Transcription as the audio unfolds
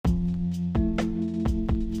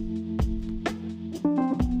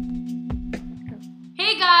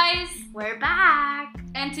We're back!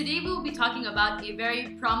 And today we will be talking about a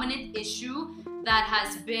very prominent issue that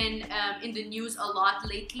has been in the news a lot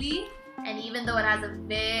lately. And even though it has a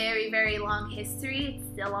very, very long history,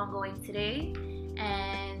 it's still ongoing today.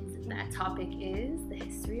 And that topic is the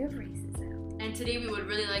history of racism. And today we would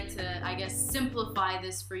really like to, simplify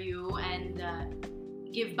this for you and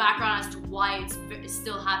give background as to why it's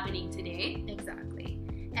still happening today. Exactly.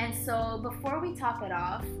 And so before we top it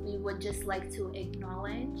off, we would just like to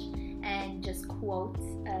acknowledge and just quote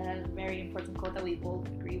a very important quote that we both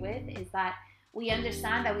agree with, is that we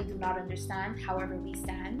understand that we do not understand, however we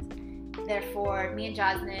stand. Therefore, me and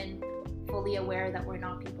Jasmin, fully aware that we're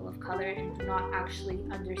not people of color and do not actually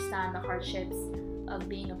understand the hardships of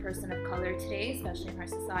being a person of color today, especially in our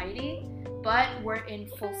society, but we're in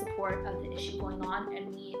full support of the issue going on,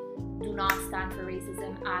 and we do not stand for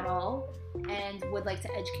racism at all, and would like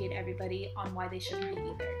to educate everybody on why they shouldn't be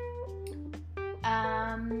either.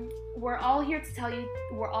 We're all here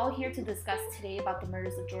to discuss today about the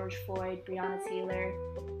murders of George Floyd, Breonna Taylor,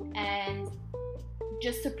 and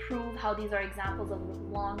just to prove how these are examples of a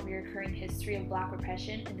long reoccurring history of Black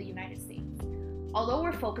repression in the United States. Although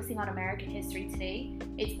we're focusing on American history today,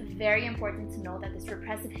 it's very important to know that this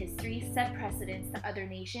repressive history set precedents to other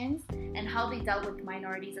nations and how they dealt with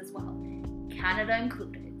minorities as well, Canada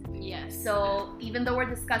included. Yes. So even though we're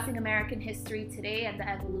discussing American history today and the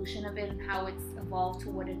evolution of it and how it's evolved to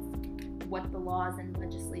what the laws and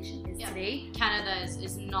legislation is today, Canada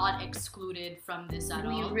is not excluded from this at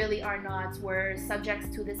all. We really are not. We're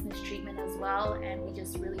subjects to this mistreatment as well, and we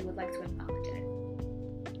just really would like to acknowledge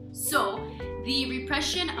it. So, the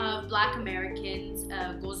repression of Black Americans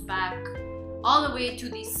goes back all the way to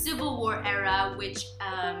the Civil War era, which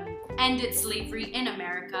ended slavery in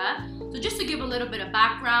America. So just to give a little bit of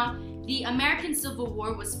background, the American Civil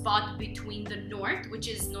War was fought between the North, which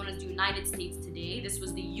is known as the United States today, this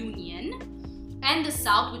was the Union, and the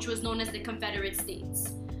South, which was known as the Confederate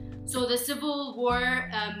States. So the Civil War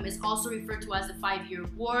is also referred to as the 5-Year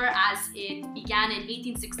War, as it began in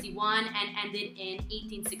 1861 and ended in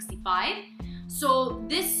 1865. So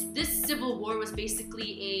this Civil War was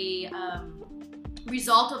basically a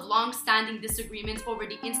result of long-standing disagreements over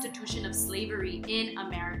the institution of slavery in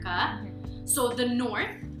America. So the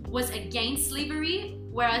North was against slavery,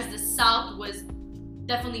 whereas the South was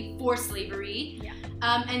definitely for slavery. Yeah.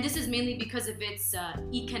 And this is mainly because of its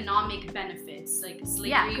economic benefits. Like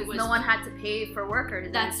slavery was... no one had to pay for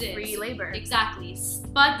workers. That's it. Free labor. Exactly.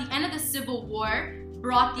 But the end of the Civil War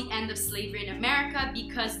brought the end of slavery in America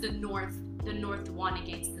because the North won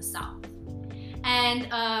against the South. And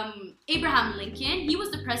Abraham Lincoln, he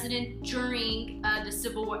was the president during the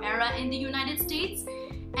Civil War era in the United States.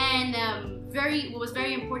 And what was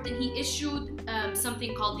very important, he issued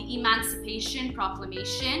something called the Emancipation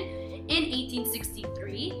Proclamation in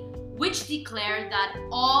 1863, which declared that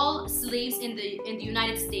all slaves in the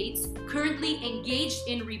United States currently engaged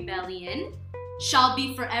in rebellion shall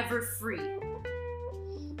be forever free.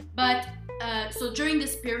 But so during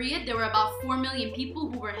this period, there were about 4 million people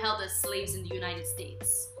who were held as slaves in the United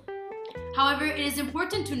States. However, it is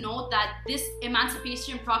important to note that this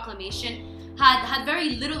Emancipation Proclamation had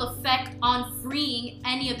very little effect on freeing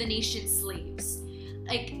any of the nation's slaves.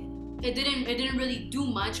 Like, it didn't really do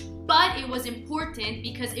much, but it was important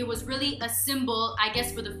because it was really a symbol, I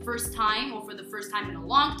guess for the first time in a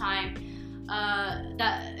long time,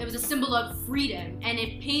 that it was a symbol of freedom, and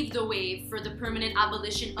it paved the way for the permanent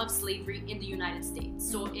abolition of slavery in the United States.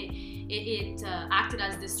 So it acted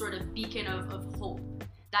as this sort of beacon of hope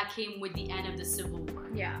that came with the end of the Civil War.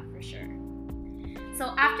 Yeah, for sure.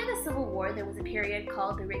 So after the Civil War, there was a period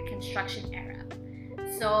called the Reconstruction era.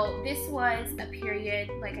 So this was a period,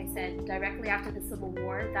 like I said, directly after the Civil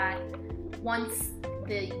War, that once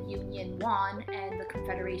the Union won and the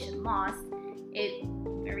Confederation lost, it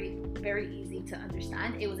very, very easy to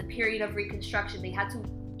understand. It was a period of reconstruction. They had to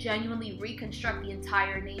genuinely reconstruct the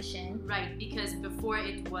entire nation. Right, because before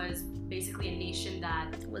it was basically a nation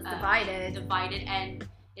that was divided and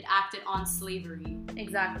it acted on slavery.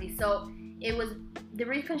 Exactly. So it was, the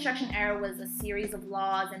Reconstruction era was a series of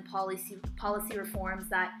laws and policy reforms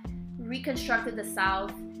that reconstructed the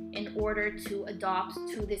South in order to adopt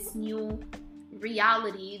to this new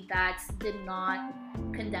reality that did not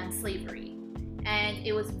condemn slavery. And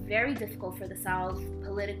it was very difficult for the South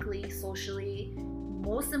politically, socially,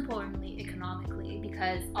 most importantly economically,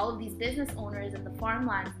 because all of these business owners and the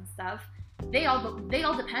farmlands and stuff, they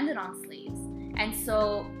all depended on slaves. And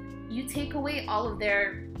so you take away all of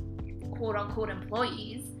their quote-unquote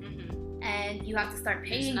employees, and you have to start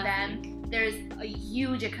paying them. There's a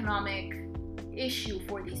huge economic issue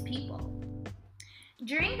for these people.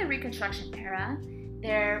 During the Reconstruction era,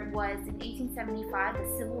 there was in 1875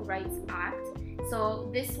 the Civil Rights Act. So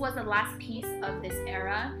this was the last piece of this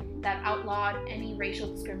era that outlawed any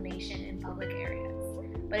racial discrimination in public areas.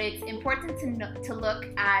 But it's important to look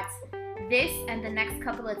at this and the next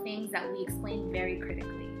couple of things that we explain very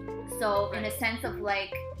critically. So in a sense of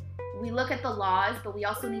like, we look at the laws, but we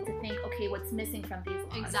also need to think, okay, what's missing from these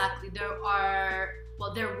laws? Exactly. There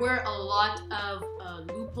were a lot of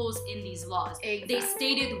loopholes in these laws. Exactly. They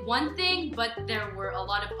stated one thing, but there were a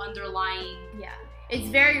lot of underlying... Yeah. It's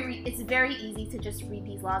very easy to just read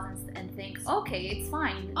these laws and think, okay, it's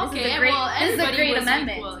fine. This is a great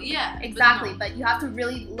amendment. Equal. Yeah. Exactly. But you have to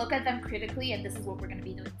really look at them critically, and this is what we're going to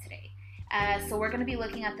be doing today. So we're going to be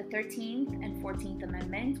looking at the 13th and 14th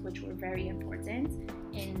Amendment, which were very important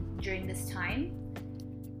during this time.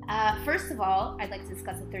 First of all, I'd like to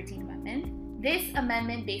discuss the 13th Amendment. This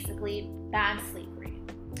amendment basically bans slavery.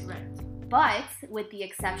 Right. But with the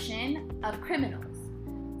exception of criminals.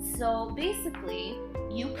 So basically,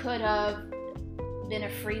 you could have been a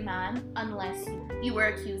free man unless you were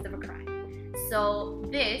accused of a crime. So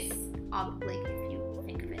this, like if you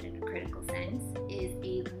think of it in a critical sense, is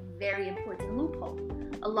a very important loophole.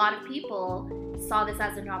 A lot of people saw this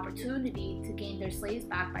as an opportunity to gain their slaves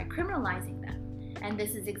back by criminalizing them. And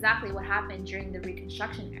this is exactly what happened during the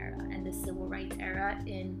Reconstruction era and the Civil Rights era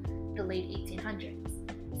in the late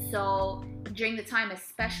 1800s. So during the time,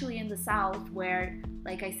 especially in the South, where,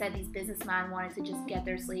 like I said, these businessmen wanted to just get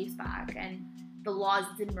their slaves back and the laws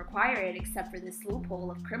didn't require it except for this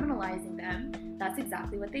loophole of criminalizing them, that's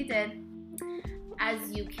exactly what they did.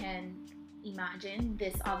 As you can imagine,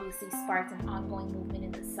 this obviously sparked an ongoing movement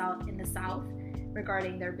in the South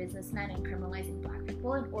regarding their businessmen and criminalizing black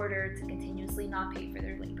people in order to continuously not pay for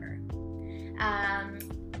their labor.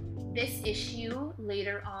 This issue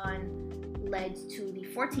later on led to the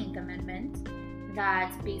 14th Amendment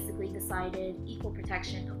that basically decided equal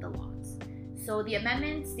protection of the laws. So the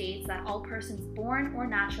amendment states that all persons born or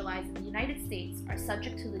naturalized in the United States are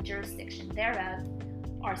subject to the jurisdiction thereof,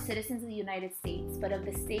 are citizens of the United States, but of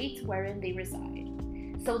the state wherein they reside.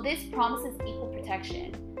 So this promises equal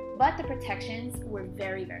protection, but the protections were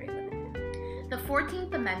very, very limited. The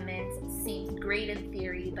 14th Amendment seems great in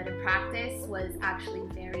theory, but in practice was actually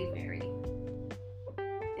very, very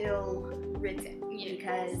ill-written,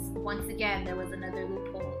 because once again, there was another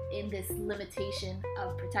loophole in this limitation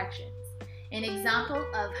of protections. An example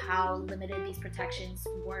of how limited these protections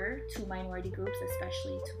were to minority groups,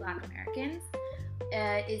 especially to Black Americans,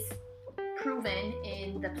 is proven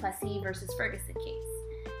in the Plessy versus Ferguson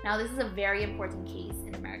case. Now, this is a very important case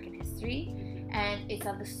in American history, and it's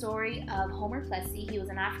of the story of Homer Plessy. He was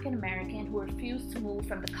an African American who refused to move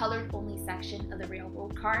from the colored-only section of the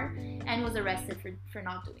railroad car and was arrested for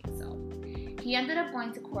not doing so. He ended up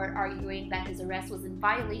going to court arguing that his arrest was in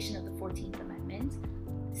violation of the 14th Amendment,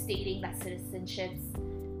 stating that citizenships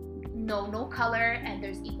know no color and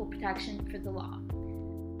there's equal protection for the law.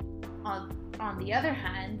 On the other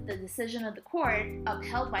hand, the decision of the court,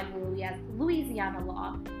 upheld by Louisiana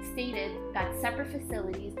law, stated that separate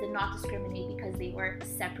facilities did not discriminate because they were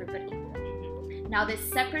separate but equal. Now, this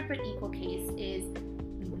separate but equal case is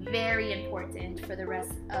very important for the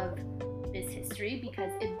rest of this history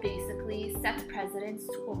because it basically sets precedents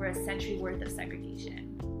to over a century worth of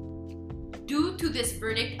segregation. Due to this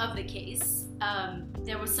verdict of the case,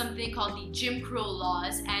 there was something called the Jim Crow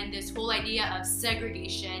laws, and this whole idea of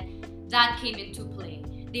segregation that came into play.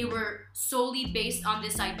 They were solely based on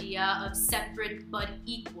this idea of separate but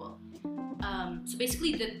equal. So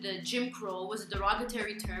basically the Jim Crow was a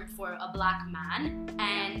derogatory term for a black man,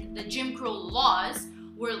 and the Jim Crow laws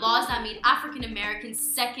were laws that made African Americans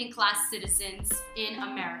second-class citizens in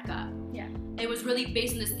America. Yeah. It was really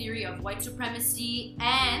based on this theory of white supremacy,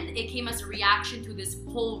 and it came as a reaction to this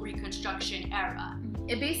whole Reconstruction era.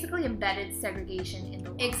 It basically embedded segregation in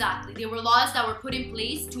the law. Exactly. They were laws that were put in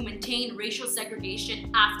place to maintain racial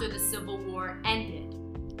segregation after the Civil War ended.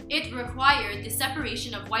 It required the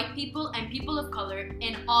separation of white people and people of color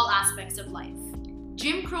in all aspects of life.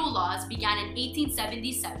 Jim Crow laws began in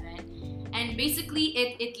 1877, and basically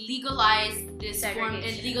it legalized this form,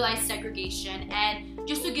 it legalized segregation. And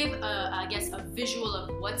just to give I guess a visual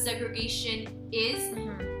of what segregation is,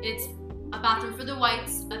 it's a bathroom for the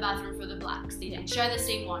whites, a bathroom for the blacks. They didn't share the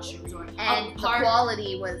same washrooms, and the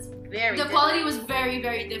quality was very different. Quality was very,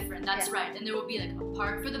 very different. That's right. And there would be like a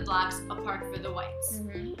park for the blacks, a park for the whites.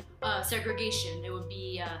 Segregation. It would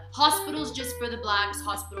be hospitals just for the blacks,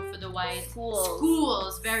 hospital for the whites.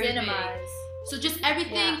 Schools, very cinemas. Big. So just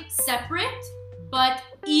everything separate but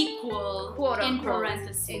equal, quote in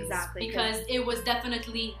parentheses. Exactly. Because it was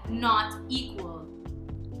definitely not equal.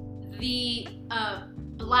 The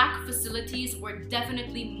black facilities were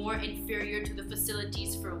definitely more inferior to the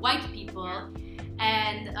facilities for white people.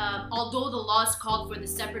 And although the laws called for the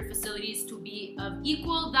separate facilities to be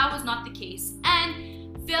equal, that was not the case.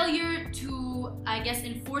 And failure to, I guess,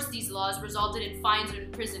 enforce these laws resulted in fines or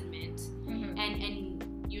imprisonment. And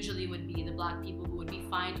usually would be the black people who would be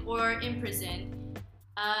fined or imprisoned.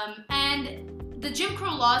 And the Jim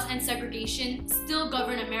Crow laws and segregation still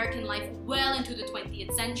govern American life well into the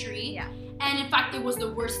 20th century. And in fact, it was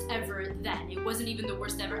the worst ever then. It wasn't even the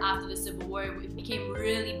worst ever after the Civil War. It became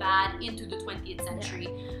really bad into the 20th century.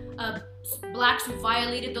 Blacks who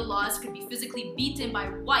violated the laws could be physically beaten by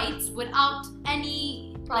whites without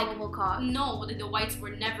any probable cause. No, the whites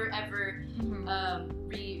were never ever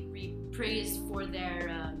praised for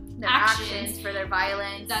their actions, for their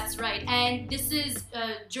violence. That's right. And this is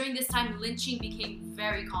during this time, lynching became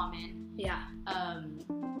very common.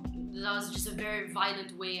 That was just a very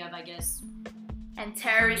violent way of, I guess. And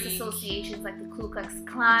terrorist associations like the Ku Klux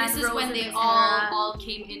Klan. This is when they all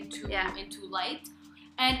came into light.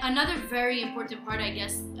 And another very important part, I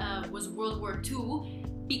guess, was World War II,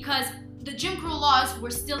 because the Jim Crow laws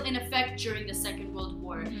were still in effect during the Second World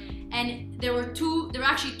War. And there were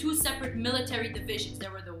actually two separate military divisions.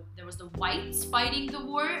 There was the whites fighting the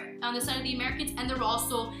war on the side of the Americans, and there were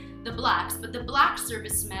also the blacks. But the black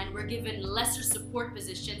servicemen were given lesser support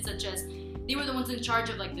positions, such as they were the ones in charge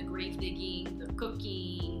of like the grave digging, the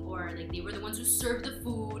cooking, or like they were the ones who served the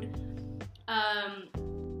food.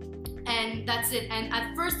 And that's it. And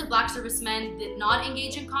at first, the black servicemen did not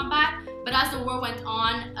engage in combat, but as the war went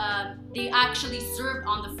on, they actually served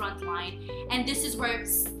on the front line. And this is where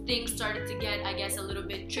things started to get, I guess, a little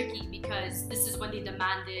bit tricky, because this is when they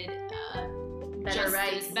demanded better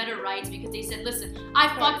rights, because they said, listen,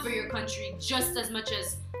 I fought for your country just as much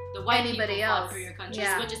as the white people fought for your country,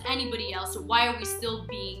 as much as anybody else. So why are we still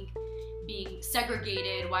being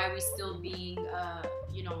segregated? Why are we still being,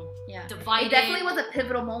 divided? It definitely was a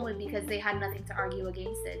pivotal moment, because they had nothing to argue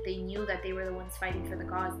against it. They knew that they were the ones fighting for the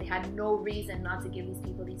cause. They had no reason not to give these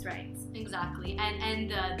people these rights. Exactly. And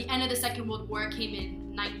the end of the Second World War came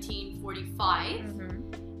in 1945.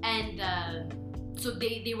 And so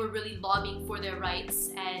they were really lobbying for their rights.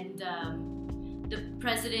 And the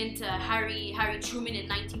president, Harry Truman, in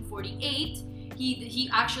 1948, he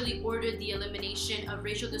actually ordered the elimination of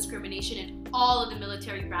racial discrimination in all of the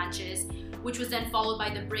military branches, which was then followed by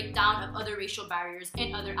the breakdown of other racial barriers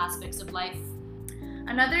in other aspects of life.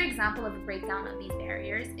 Another example of a breakdown of these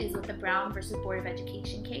barriers is with the Brown versus Board of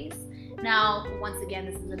Education case. Now, once again,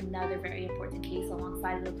 this is another very important case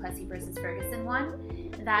alongside the Plessy versus Ferguson one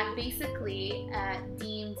that basically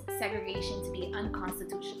deemed segregation to be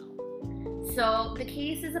unconstitutional. So the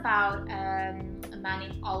case is about a man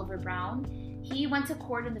named Oliver Brown. He went to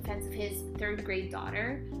court in defense of his third grade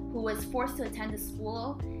daughter, who was forced to attend a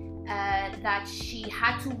school that she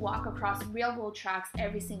had to walk across railroad tracks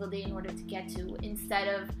every single day in order to get to, instead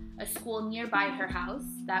of a school nearby her house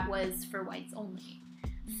that was for whites only.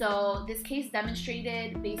 So this case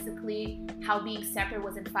demonstrated basically how being separate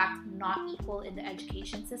was in fact not equal in the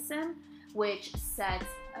education system, which sets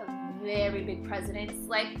a very big precedent.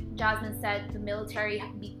 Like Jasmin said, the military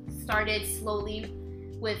started slowly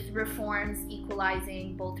with reforms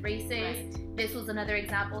equalizing both races. Right. This was another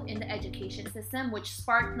example in the education system, which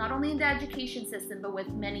sparked not only in the education system, but with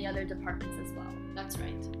many other departments as well. That's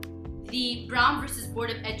right. The Brown versus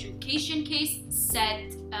Board of Education case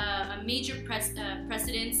set a major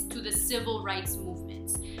precedence to the civil rights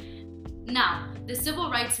movement. Now, the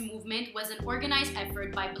civil rights movement was an organized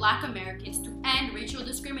effort by Black Americans to end racial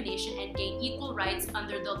discrimination and gain equal rights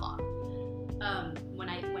under the law.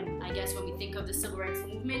 When we think of the civil rights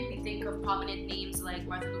movement, we think of prominent names like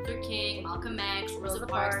Martin Luther King, Malcolm X, Rosa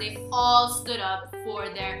Parks. They all stood up for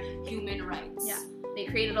their human rights. Yeah, they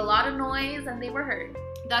created a lot of noise and they were heard.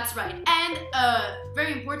 That's right. And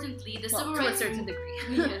very importantly, the civil rights to a certain degree.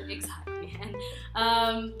 Yeah, exactly.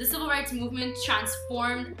 And the civil rights movement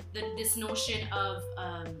transformed this notion of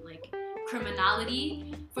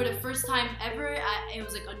criminality. For the first time ever, it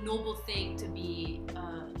was like a noble thing to be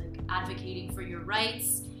advocating for your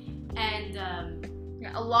rights. And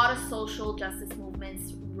a lot of social justice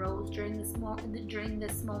movements rose during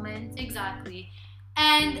this moment. Exactly.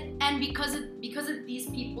 And because of these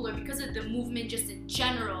people, or because of the movement just in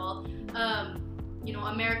general,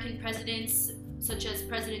 American presidents such as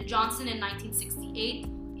President Johnson in 1968,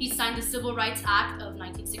 he signed the Civil Rights Act of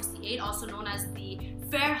 1968, also known as the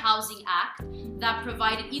Fair Housing Act, that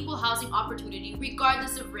provided equal housing opportunity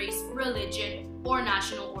regardless of race, religion, or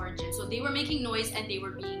national origin. So they were making noise and they were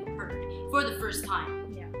being heard for the first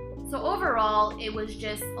time. Yeah. So overall, it was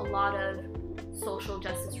just a lot of social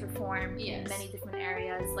justice reform in many different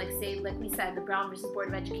areas. Like we said, the Brown versus Board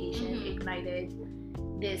of Education ignited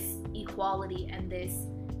this equality and this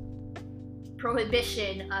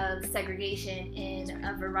prohibition of segregation in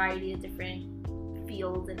a variety of different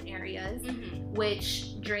fields and areas,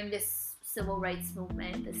 which during this civil rights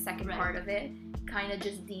movement, the second part of it, kind of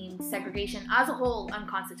just deemed segregation as a whole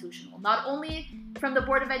unconstitutional. Not only from the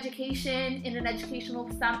Board of Education in an educational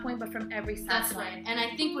standpoint, but from every standpoint. That's right. And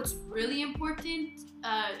I think what's really important,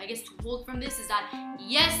 I guess, to hold from this is that,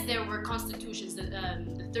 yes, there were constitutions,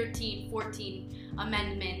 the 13, 14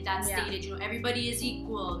 Amendment that stated, you know, everybody is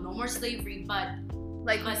equal, no more slavery, but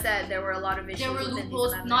like we said, there were a lot of issues. There were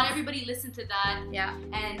loopholes. Not everybody listened to that. Yeah.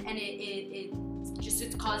 And it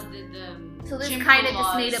caused the so this kind of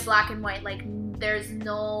just made it black and white. Like, there's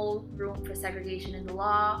no room for segregation in the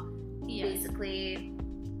law. Basically,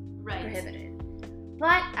 prohibited.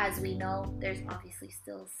 But as we know, there's obviously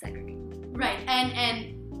still segregation. Right.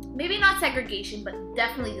 And maybe not segregation, but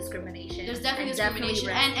definitely discrimination. There's definitely discrimination.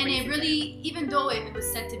 And it really, even though it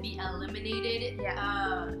was said to be eliminated,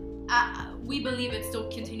 we believe it still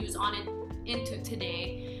continues on into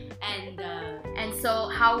today. And so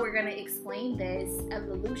how we're going to explain this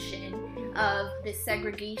evolution of this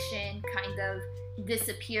segregation kind of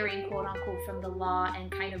disappearing, quote unquote, from the law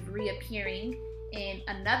and kind of reappearing in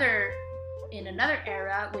another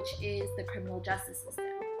era, which is the criminal justice system.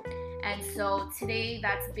 And so today,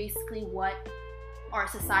 that's basically what our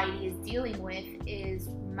society is dealing with, is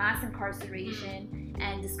mass incarceration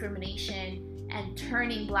and discrimination and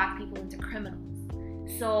turning Black people into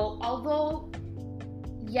criminals. So although,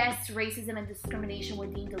 yes, racism and discrimination were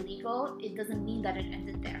deemed illegal, it doesn't mean that it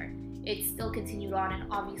ended there. It still continued on,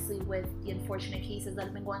 and obviously with the unfortunate cases that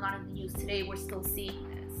have been going on in the news today, we're still seeing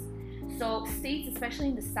this. So states, especially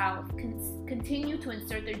in the South, continue to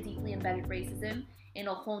insert their deeply embedded racism in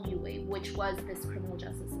a whole new way, which was this criminal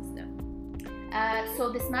justice system. So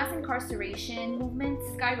this mass incarceration movement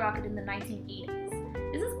skyrocketed in the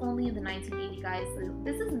 1980s. This is only in the 1980s, guys.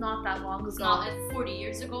 This is not that long ago. It's not like 40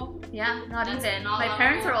 years ago. Yeah, not even. My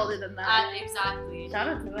parents are older than that. Exactly. Shout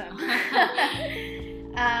out to them.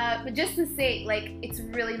 But just to say, like, it's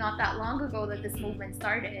really not that long ago that this movement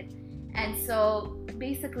started. And so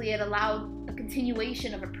basically it allowed a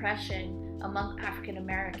continuation of oppression among African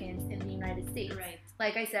Americans in the United States. Right.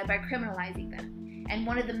 Like I said, by criminalizing them. And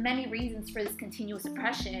one of the many reasons for this continuous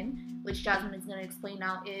oppression, which Jasmin is going to explain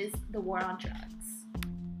now, is the war on drugs.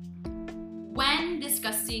 When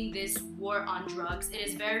discussing this war on drugs, it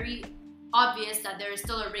is very obvious that there is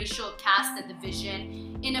still a racial caste and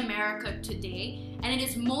division in America today, and it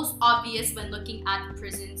is most obvious when looking at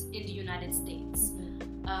prisons in the United States.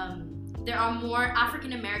 There are more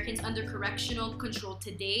African Americans under correctional control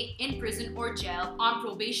today in prison or jail, on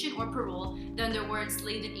probation or parole, than there were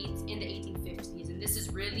enslaved in the 1850s. And this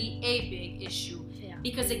is really a big issue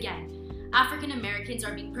because, again, African Americans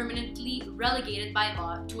are being permanently relegated by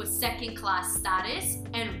law to a second-class status.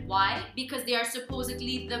 And why? Because they are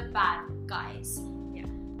supposedly the bad guys.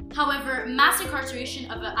 However, mass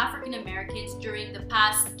incarceration of African Americans during the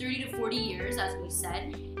past 30 to 40 years, as we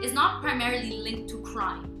said, is not primarily linked to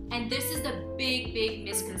crime. And this is the big, big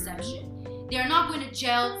misconception. They are not going to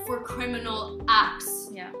jail for criminal acts.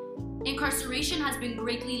 Incarceration has been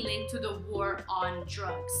greatly linked to the war on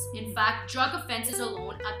drugs. In fact, drug offenses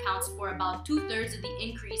alone accounts for about 2/3 of the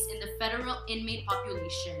increase in the federal inmate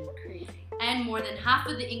population. Crazy. And more than half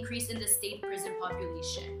of the increase in the state prison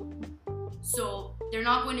population. So they're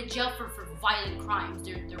not going to jail for violent crimes.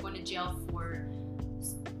 They're going to jail for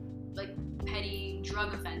like petty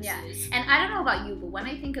drug offenses. Yeah. And I don't know about you, but when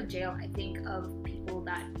I think of jail, I think of people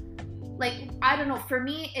that, like, I don't know, for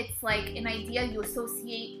me, it's like an idea you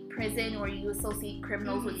associate prison or you associate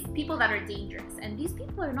criminals with people that are dangerous. And these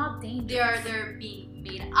people are not dangerous. They're being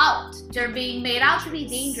made out. They're being made out to be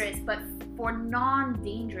dangerous, but for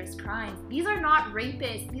non-dangerous crimes. These are not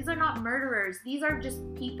rapists. These are not murderers. These are just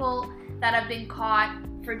people that have been caught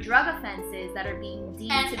for drug offenses that are being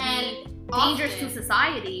deemed to be dangerous to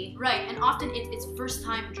society. Right, and often it's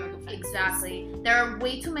first-time drug offenses. Exactly. There are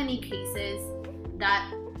way too many cases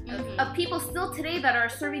that of people still today that are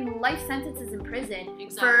serving life sentences in prison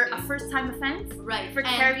for a first-time offense. Right. For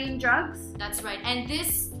carrying drugs. That's right. And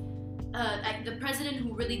this, the president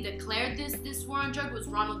who really declared this war on drugs was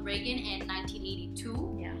Ronald Reagan in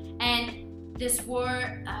 1982. Yeah. And this war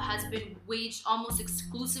has been waged almost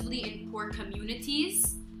exclusively in poor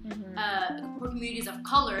communities, poor communities of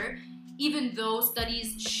color, even though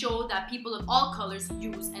studies show that people of all colors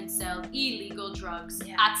use and sell illegal drugs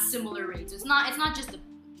at similar rates. It's not just the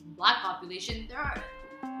Black population. There are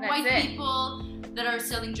white people that are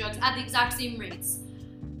selling drugs at the exact same rates.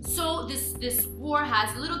 So So this war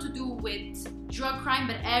has little to do with drug crime,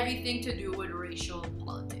 but everything to do with racial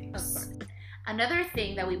politics. Of course. Another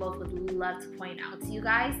thing that we both would love to point out to you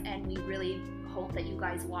guys, and we really hope that you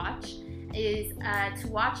guys watch, is to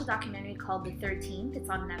watch a documentary called The 13th.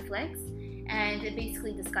 It's on Netflix, and it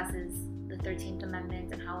basically discusses the 13th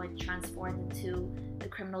Amendment and how it transformed into the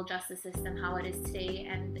criminal justice system, how it is today,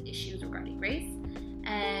 and the issues regarding race.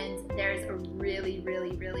 And there's a really,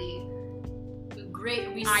 really, really great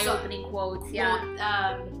eye-opening quote.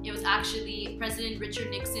 Yeah. It was actually President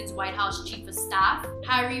Richard Nixon's White House Chief of Staff,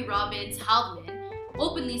 Harry Robbins Haldeman,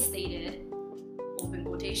 openly stated, open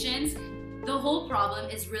quotations, "The whole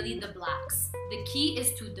problem is really the blacks. The key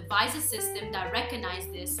is to devise a system that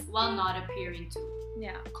recognizes this while not appearing to."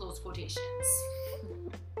 Yeah. Close quotations.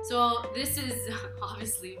 So this is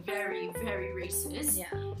obviously very, very racist.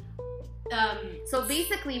 Yeah. So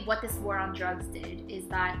basically what this war on drugs did is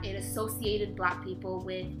that it associated black people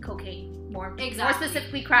with cocaine, more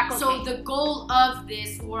specifically crack cocaine. So the goal of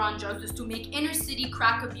this war on drugs was to make inner city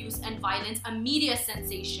crack abuse and violence a media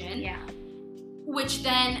sensation, which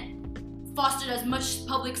then fostered as much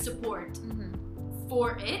public support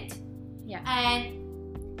for it. Yeah.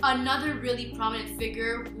 And another really prominent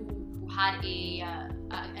figure who had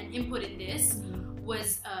an input in this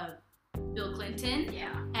was Bill Clinton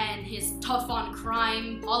and his tough on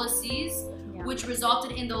crime policies, which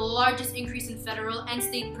resulted in the largest increase in federal and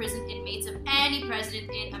state prison inmates of any president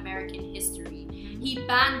in American history. He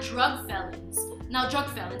banned drug felons. Now,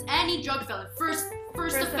 any drug felon, first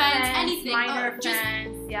offense, anything, minor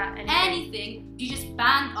offense, anything. You just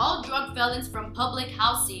banned all drug felons from public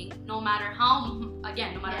housing, no matter how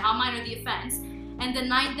minor the offense, and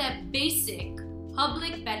denied them basic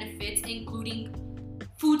public benefits, including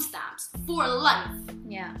food stamps for life.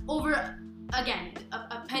 Yeah. Over, again,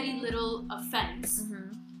 a petty little offense.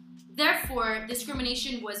 Therefore,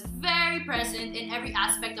 discrimination was very present in every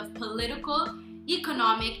aspect of political,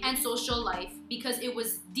 economic, and social life because it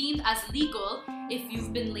was deemed as legal if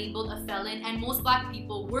you've been labeled a felon, and most black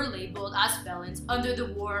people were labeled as felons under the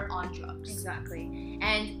war on drugs. Exactly.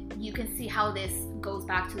 And you can see how this goes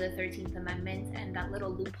back to the 13th Amendment and that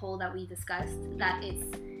little loophole that we discussed, that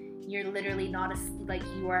you're literally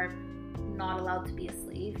you are not allowed to be a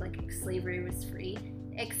slave. Like, slavery was free,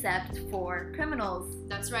 except for criminals.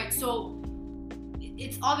 That's right. So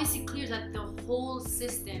it's obviously clear that the whole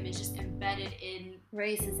system is just embedded in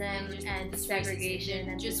racism and segregation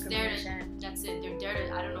and just discrimination. That's it. They're there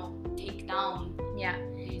to, I don't know, take down. Yeah.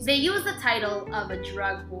 They use the title of a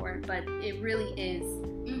drug war, but it really is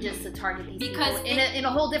just to target these people in a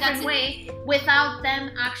whole different way, without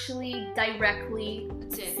them actually directly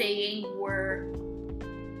saying we're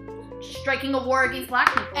striking a war against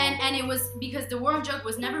black people. And it was because the war on drugs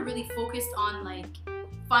was never really focused on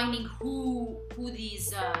finding who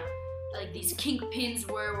these these kingpins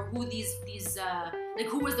were, or who these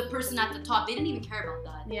who was the person at the top. They didn't even care about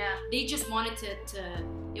that. Yeah. They just wanted to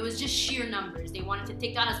it was just sheer numbers. They wanted to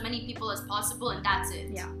take down as many people as possible, and that's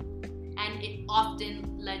it. Yeah. And it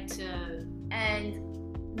often led to... And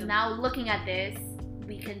now looking at this,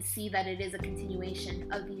 we can see that it is a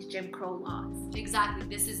continuation of these Jim Crow laws. Exactly.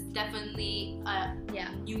 This is definitely a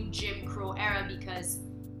new Jim Crow era, because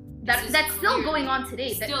that's still going on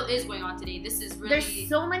today. Still is going on today. This is really... There's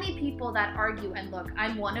so many people that argue, and look,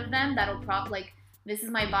 I'm one of them that'll this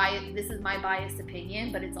is my biased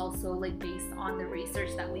opinion, but it's also based on the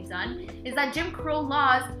research that we've done, is that Jim Crow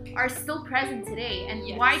laws are still present today.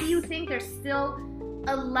 And why do you think they're still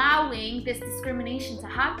allowing this discrimination to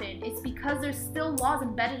happen? It's because there's still laws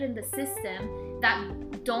embedded in the system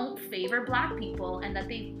that don't favor black people, and that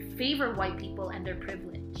they favor white people and their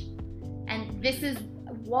privilege. And this is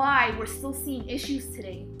why we're still seeing issues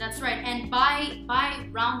today. That's right. And by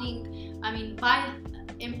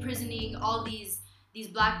imprisoning all these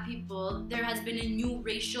black people, there has been a new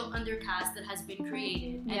racial undercast that has been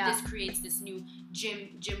created, and this creates this new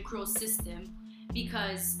Jim Crow system,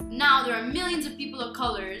 because now there are millions of people of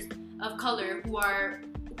color who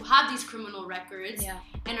have these criminal records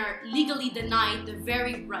and are legally denied the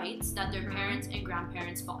very rights that their parents and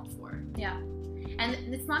grandparents fought for. Yeah. And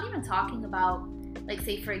it's not even talking about,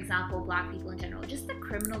 say for example, black people in general. Just the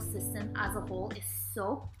criminal system as a whole is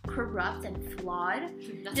so corrupt and flawed.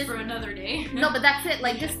 That's for another day. No, but that's it.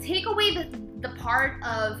 Just take away the part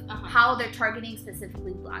of how they're targeting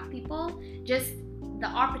specifically black people. Just the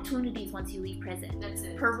opportunities once you leave prison. That's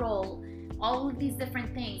it. Parole, all of these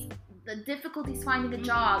different things. The difficulties finding a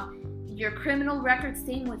job, your criminal record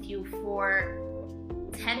staying with you for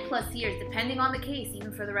 10 plus years, depending on the case,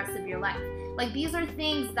 even for the rest of your life. These are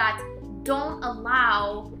things that don't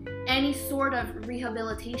allow any sort of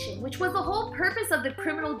rehabilitation, which was the whole purpose of the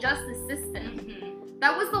criminal justice system.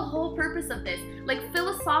 That was the whole purpose of this. Like,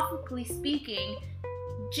 philosophically speaking,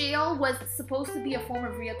 jail was supposed to be a form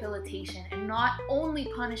of rehabilitation and not only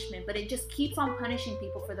punishment, but it just keeps on punishing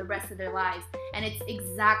people for the rest of their lives. And it's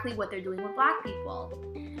exactly what they're doing with Black people.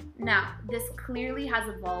 Now, this clearly has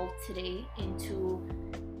evolved today into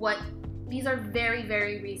what, these are very,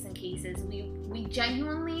 very recent cases. We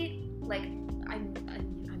genuinely, like,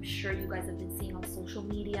 I'm sure you guys have been seeing on social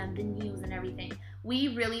media and the news and everything.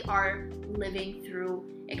 We really are living through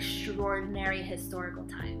extraordinary historical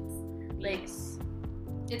times. Like,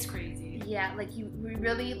 it's crazy. Yeah, like we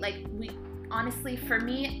really, like, we honestly, for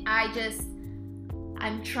me,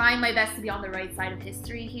 I'm trying my best to be on the right side of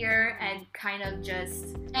history here and kind of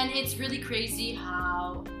just... And it's really crazy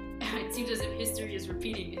how it seems as if history is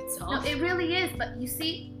repeating itself. No, it really is, but you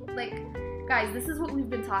see, like, guys, this is what we've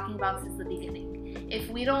been talking about since the beginning. If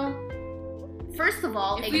we don't, first of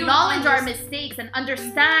all, acknowledge our mistakes and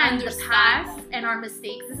understand the past and our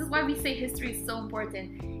mistakes, this is why we say history is so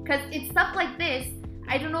important. Because it's stuff like this,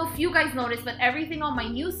 I don't know if you guys noticed, but everything on my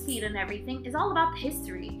news feed and everything is all about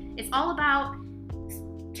history. It's all about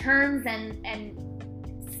terms and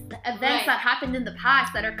events that happened in the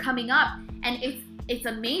past that are coming up, and it's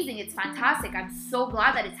amazing, it's fantastic. I'm so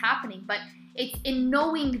glad that it's happening, but it's in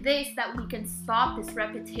knowing this that we can stop this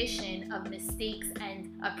repetition of mistakes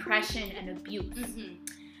and oppression and abuse.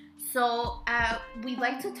 So we'd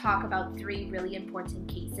like to talk about 3 really important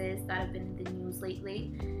cases that have been in the news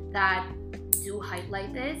lately that do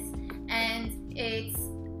highlight this, and it's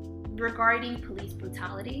regarding police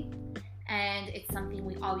brutality, and it's something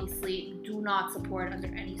we obviously do not support under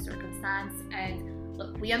any circumstance. And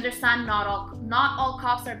look, we understand not all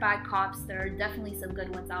cops are bad cops. There are definitely some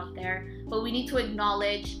good ones out there, but we need to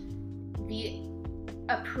acknowledge the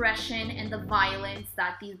oppression and the violence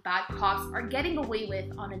that these bad cops are getting away with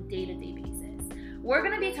on a day-to-day basis. We're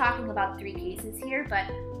going to be talking about 3 cases here, but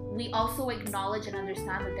we also acknowledge and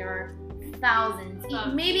understand that there are thousands,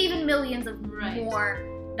 maybe even millions of more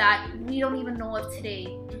that we don't even know of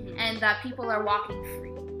today, and that people are walking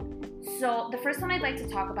free. So the first one I'd like to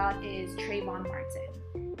talk about is Trayvon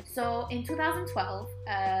Martin. So in 2012,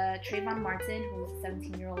 Trayvon Martin, who's a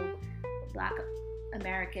 17-year-old Black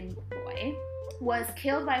American boy, was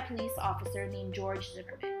killed by a police officer named George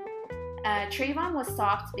Zimmerman. Trayvon was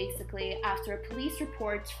stopped basically after a police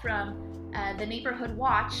report from the Neighborhood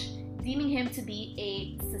Watch deeming him to be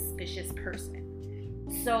a suspicious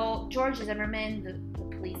person. So George Zimmerman,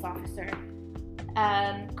 the police officer,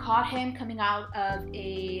 caught him coming out of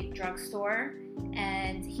a drugstore,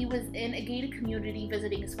 and he was in a gated community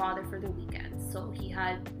visiting his father for the weekend. So he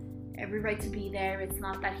had every right to be there. It's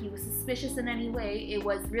not that he was suspicious in any way. It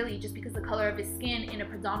was really just because the color of his skin in a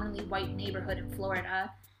predominantly white neighborhood in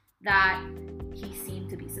Florida that he seemed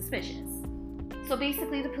to be suspicious. So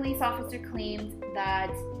basically the police officer claimed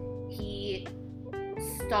that he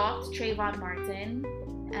stopped Trayvon Martin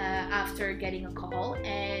after getting a call,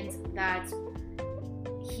 and that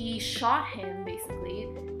he shot him, basically.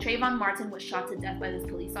 Trayvon Martin was shot to death by this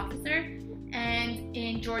police officer, and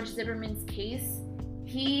in George Zimmerman's case,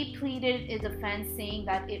 he pleaded a defense saying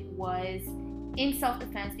that it was in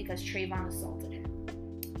self-defense because Trayvon assaulted him.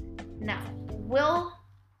 Now, we'll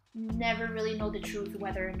never really know the truth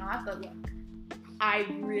whether or not, but look, I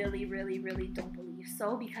really, really, really don't believe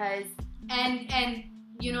so, because... And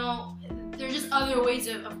you know, there's just other ways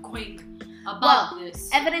of going about this.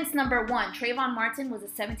 Evidence number 1, Trayvon Martin was a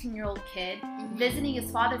 17-year-old kid visiting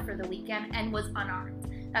his father for the weekend and was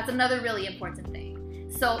unarmed. That's another really important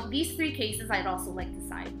thing. So these 3 cases, I'd also like to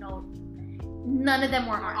side note, none of them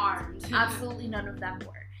were armed. Absolutely none of them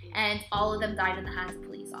were. And all of them died in the hands of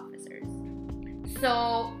police officers.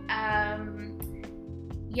 So,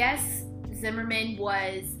 yes, Zimmerman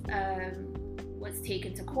was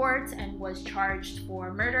taken to court and was charged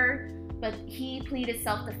for murder, but he pleaded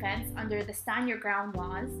self-defense under the Stand Your Ground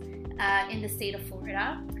laws in the state of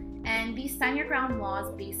Florida. And these Stand Your Ground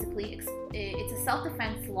laws, basically, it's a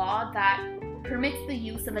self-defense law that permits the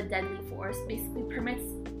use of a deadly force, basically permits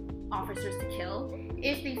officers to kill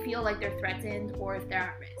if they feel like they're threatened or if they're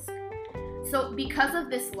at risk. So because of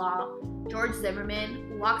this law, George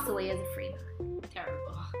Zimmerman walks away as a free man.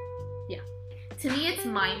 Terrible. Yeah. To me, it's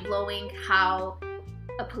mind-blowing how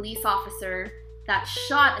a police officer that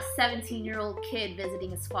shot a 17-year-old kid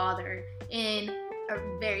visiting his father in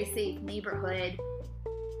a very safe neighborhood,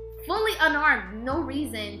 fully unarmed, no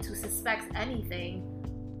reason to suspect anything,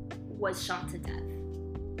 was shot to death.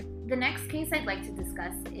 The next case I'd like to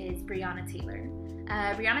discuss is Breonna Taylor.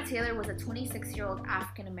 Breonna Taylor was a 26-year-old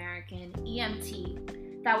African-American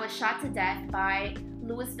EMT that was shot to death by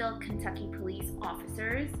Louisville, Kentucky police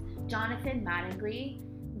officers Jonathan Mattingly,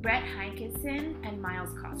 Brett Hankinson, and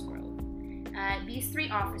Miles Cosgrove. These 3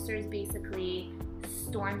 officers basically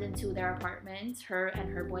stormed into their apartment, her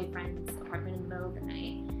and her boyfriend's apartment, in the middle of the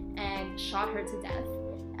night, and shot her to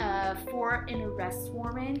death for an arrest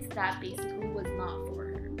warrant that basically was not for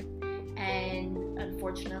her. And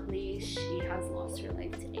unfortunately, she has lost her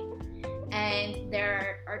life today. And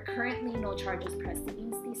there are currently no charges pressed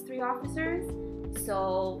against these 3 officers.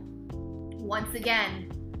 So once again,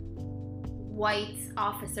 white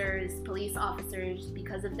officers, police officers,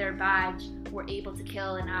 because of their badge, were able to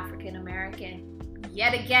kill an African American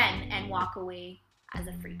yet again and walk away as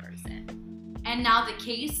a free person. And now the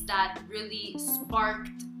case that really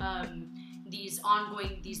sparked these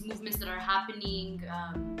movements that are happening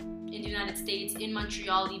in the United States, in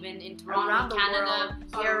Montreal, even in Toronto, Canada,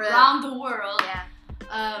 around the world,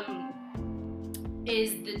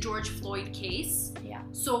 is the George Floyd case. Yeah.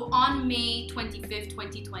 So on May 25th,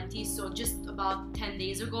 2020, so just about 10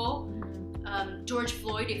 days ago, George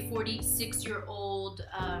Floyd, a 46-year-old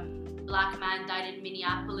black man, died in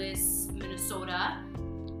Minneapolis, Minnesota,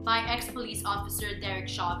 by ex-police officer Derek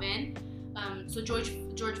Chauvin. So George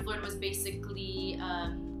Floyd was basically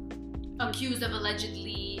accused of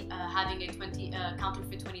allegedly having a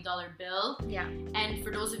counterfeit $20 bill. Yeah. And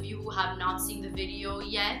for those of you who have not seen the video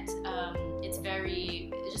yet, it's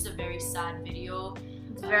just a very sad video.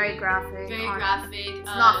 It's very graphic. Very graphic. It's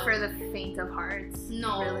not for the faint of hearts.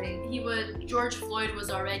 No, really. George Floyd was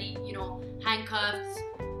already, handcuffed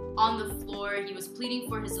on the floor. He was pleading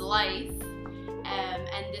for his life.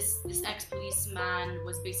 And this ex-policeman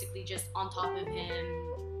was basically just on top of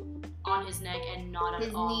him, on his neck, and not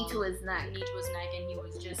at all. His knee to his neck, and he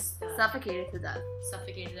was just suffocated to death.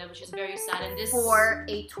 Which is very sad. And this for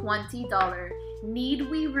a $20. Need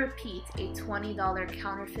we repeat a $20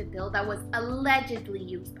 counterfeit bill that was allegedly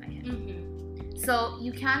used by him? Mm-hmm. So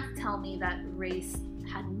you can't tell me that race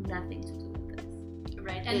had nothing to do with this.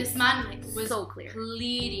 Right, and this man was so clear,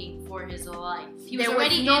 pleading for his life. He was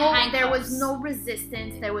already in handcuffs. There was no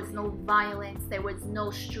resistance. There was no violence. There was no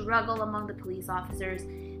struggle among the police officers.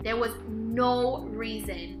 There was no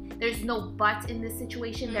reason. There's no but in this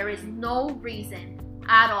situation. Mm-hmm. There is no reason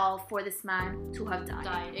at all for this man to have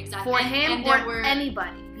died. Exactly. For him or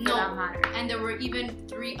anybody, for that matter. And there were even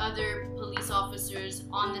 3 other police officers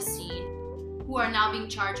on the scene who are now being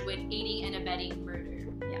charged with aiding and abetting murder.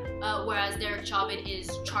 Whereas Derek Chauvin is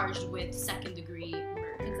charged with 2nd-degree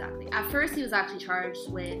murder. Moun At first, he was actually charged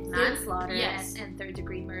with manslaughter and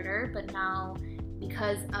 3rd-degree murder, but now,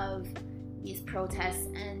 because of these protests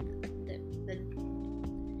and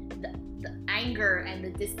the anger and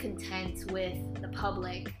the discontent with the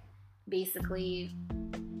public, basically,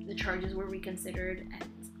 the charges were reconsidered,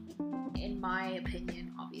 and in my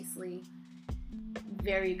opinion, obviously,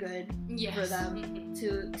 very good for them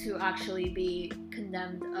to actually be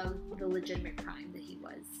condemned of the legitimate crime that he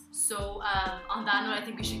was. So on that note, I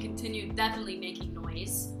think we should continue definitely making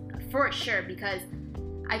noise. For sure, because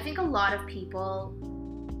I think a lot of people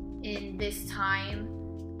in this time,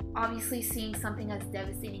 obviously seeing something as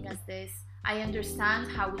devastating as this, I understand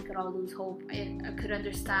how we could all lose hope. I could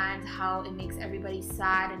understand how it makes everybody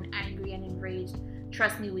sad and angry and enraged.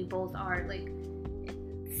 Trust me, we both are.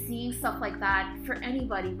 Seeing stuff like that for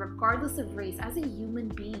anybody, regardless of race, as a human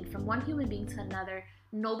being, from one human being to another,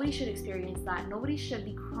 nobody should experience that. Nobody should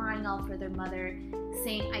be crying out for their mother,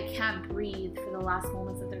 saying, I can't breathe, for the last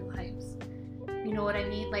moments of their lives. You know what I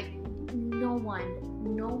mean? No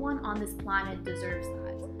one on this planet deserves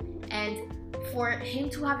that. And for him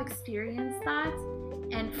to have experienced that,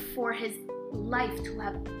 and for his life to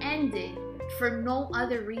have ended for no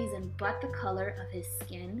other reason but the color of his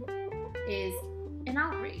skin, is an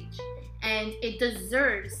outrage, and it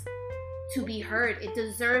deserves to be heard. It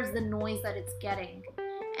deserves the noise that it's getting,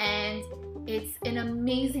 and it's an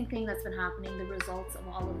amazing thing that's been happening, the results of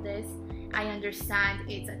all of this. I understand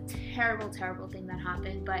it's a terrible, terrible thing that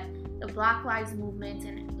happened, but the Black Lives Movement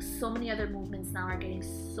and so many other movements now are getting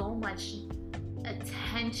so much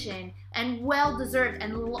attention, and well deserved,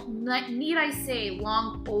 and need I say,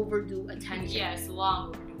 long overdue attention. Yes, long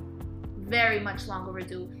overdue. Very much long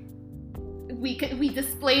overdue. We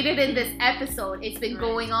displayed it in this episode. It's been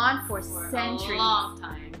going on for centuries. A long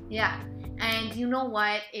time. Yeah. And you know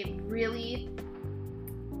what? It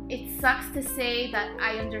sucks to say that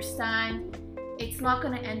I understand it's not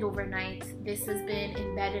going to end overnight. This has been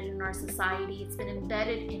embedded in our society. It's been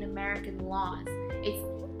embedded in American laws. It's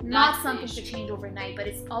not something to change overnight, but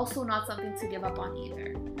it's also not something to give up on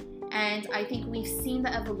either. And I think we've seen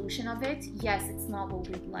the evolution of it. Yes, it's not what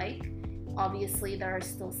we'd like. Obviously, there are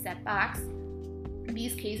still setbacks.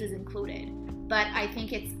 these cases included. But I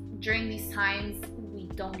think it's during these times we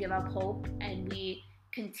don't give up hope and we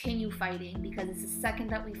continue fighting, because it's the second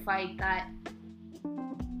that we fight that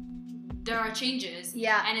there are changes.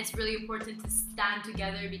 Yeah. And it's really important to stand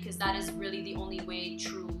together, because that is really the only way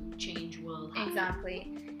true change will happen.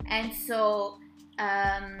 Exactly. And so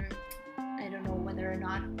I don't know whether or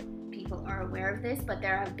not people are aware of this, but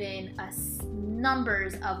there have been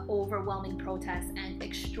numbers of overwhelming protests and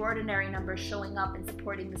extraordinary numbers showing up and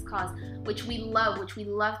supporting this cause, which we love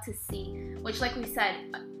to see, which, like we said,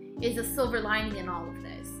 is a silver lining in all of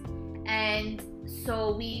this. And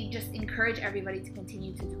so we just encourage everybody to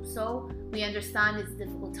continue to do so. We understand it's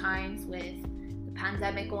difficult times with the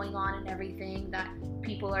pandemic going on and everything, that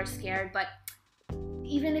people are scared, but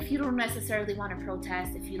even if you don't necessarily want to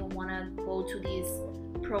protest, if you don't want to go to these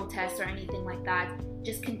protests or anything like that,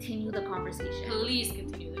 just continue the conversation. Please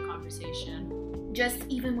continue the conversation. Just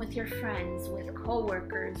even with your friends, with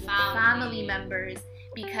co-workers, with family members,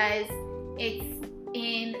 because it's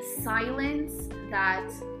in silence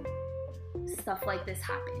that stuff like this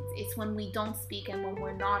happens. It's when we don't speak and when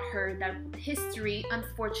we're not heard that history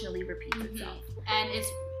unfortunately repeats itself. And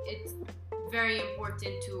it's very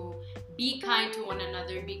important to be kind to one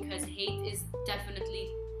another, because hate is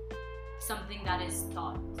definitely something that is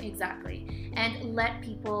taught. Exactly. And let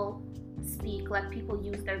people speak, let people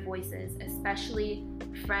use their voices, especially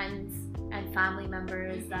friends and family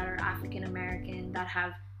members that are African American, that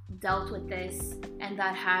have dealt with this and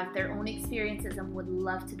that have their own experiences and would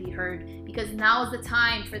love to be heard, because now is the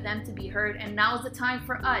time for them to be heard, and now is the time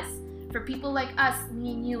for us, for people like us,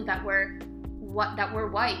 me and you, that we're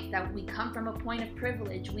white, that we come from a point of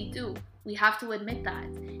privilege. We have to admit that,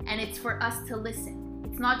 and it's for us to listen.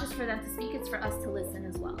 It's not just for them to speak, it's for us to listen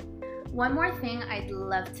as well. One more thing I'd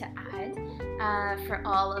love to add for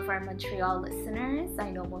all of our Montreal listeners,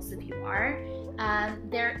 I know most of you are,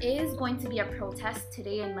 there is going to be a protest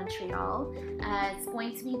today in Montreal. It's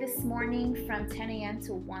going to be this morning from 10 a.m.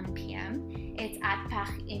 to 1 p.m. It's at Parc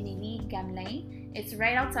Émilie Gamelin. It's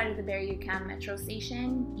right outside of the Berry-UQAM metro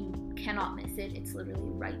station. You cannot miss it. It's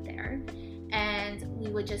literally right there. And we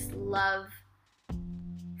would just love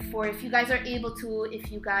for, if you guys are able to,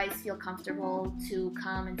 if you guys feel comfortable to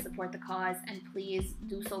come and support the cause, and please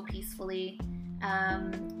do so peacefully.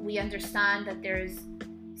 We understand that there's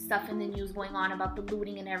stuff in the news going on about the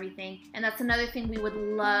looting and everything, and that's another thing we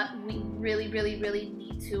really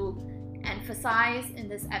need to emphasize in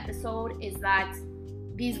this episode, is that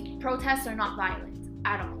these protests are not violent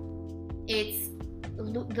at all.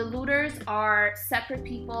 The looters are separate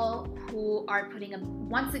people who are putting a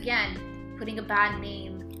bad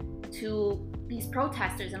name to these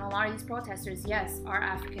protesters, and a lot of these protesters, yes, are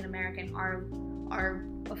African American, are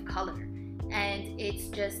of color, and it's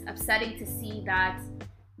just upsetting to see that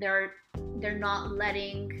they're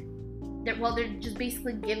just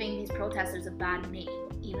basically giving these protesters a bad name,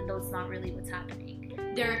 even though it's not really what's happening.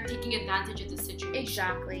 They're taking advantage of the situation.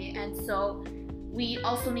 Exactly. And so we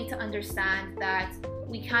also need to understand that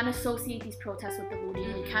we can't associate these protests with the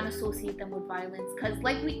looting. We can't associate them with violence, because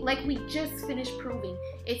like we just finished proving,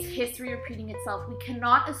 it's history repeating itself. We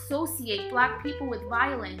cannot associate Black people with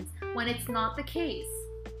violence when it's not the case.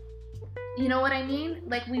 You know what I mean?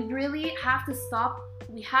 Like, we really have to stop.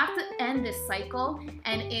 We have to end this cycle,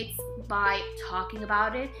 and it's by talking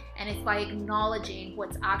about it, and it's by acknowledging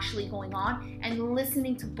what's actually going on and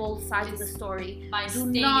listening to both sides of the story. Do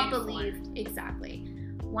not believe. Exactly.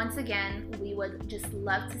 Once again, we would just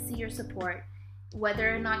love to see your support,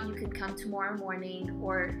 whether or not you can come tomorrow morning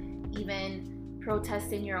or even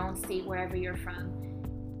protest in your own state, wherever you're from.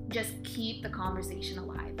 Just keep the conversation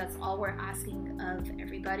alive. That's all we're asking of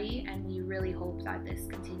everybody, and we really hope that this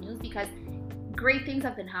continues, because great things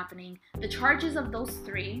have been happening. The charges of those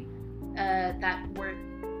three that were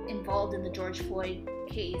involved in the George Floyd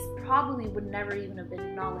case probably would never even have been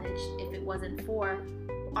acknowledged if it wasn't for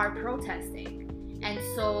our protesting. And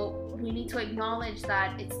so we need to acknowledge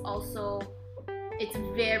that it's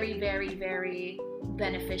very, very, very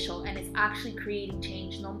beneficial, and it's actually creating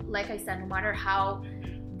change. Like I said, no matter how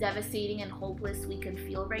devastating and hopeless we can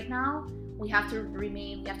feel right now, we have to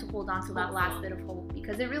hold on to that last bit of hope,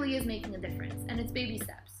 because it really is making a difference, and it's baby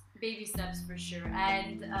steps. Baby steps for sure.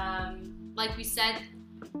 And like we said,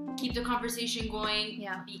 keep the conversation going.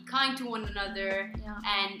 Yeah. Be kind to one another. Yeah.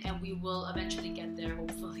 And we will eventually get there,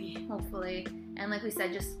 hopefully. And like we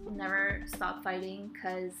said, just never stop fighting,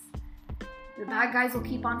 because the bad guys will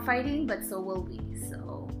keep on fighting, but so will we.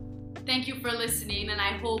 So thank you for listening, and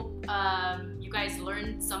I hope you guys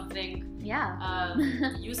learned something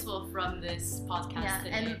useful from this podcast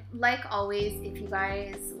today. And like always, if you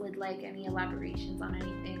guys would like any elaborations on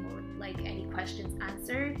anything, or would like any questions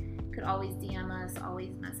answered, you could always DM us,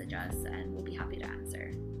 always message us, and we'll be happy to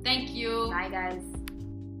answer. Thank you. Bye, guys.